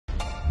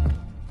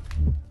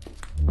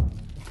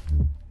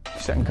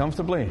Sitting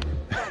comfortably?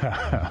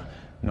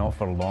 Not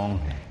for long.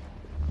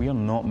 We are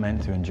not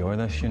meant to enjoy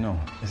this, you know.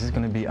 This is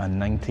going to be a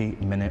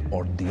 90-minute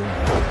ordeal.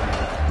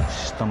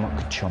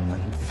 Stomach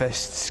churning,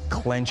 fists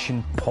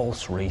clenching,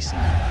 pulse racing.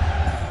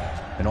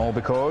 And all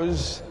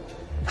because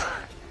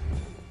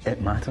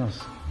it matters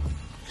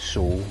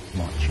so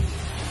much.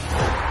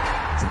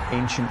 It's an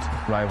ancient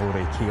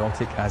rivalry,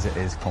 chaotic as it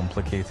is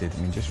complicated. I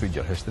mean, just read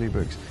your history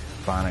books.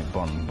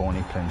 Bannockburn,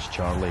 Bonnie Prince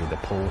Charlie, the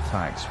poll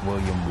tax,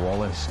 William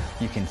Wallace.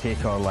 You can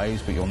take our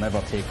lives, but you'll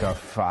never take our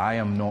I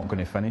am not going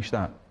to finish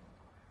that.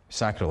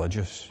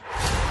 Sacrilegious.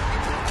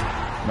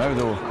 Now,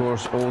 though, of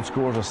course, old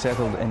scores are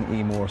settled in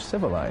a more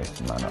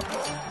civilized manner.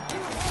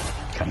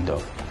 Kind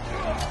of.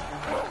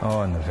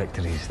 Oh, and the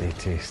victories, they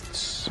taste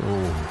so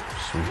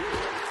sweet.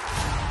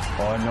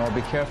 Oh, no,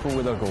 be careful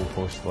with our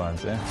goalpost,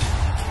 lads, eh?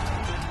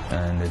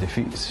 And the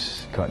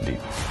defeats cut deep.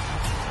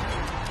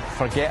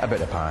 Forget about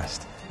the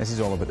past. This is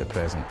all about the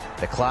present.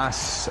 The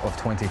class of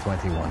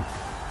 2021.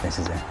 This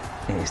is it.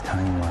 It is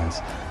time, lads,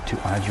 to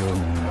add your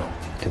name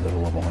to the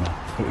roll of honour.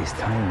 It is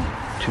time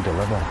to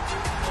deliver.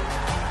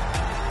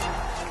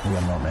 We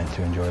are not meant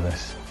to enjoy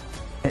this.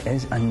 It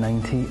is a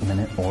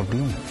 90-minute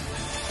ordeal.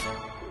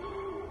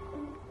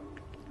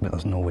 But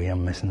there's no way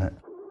I'm missing it.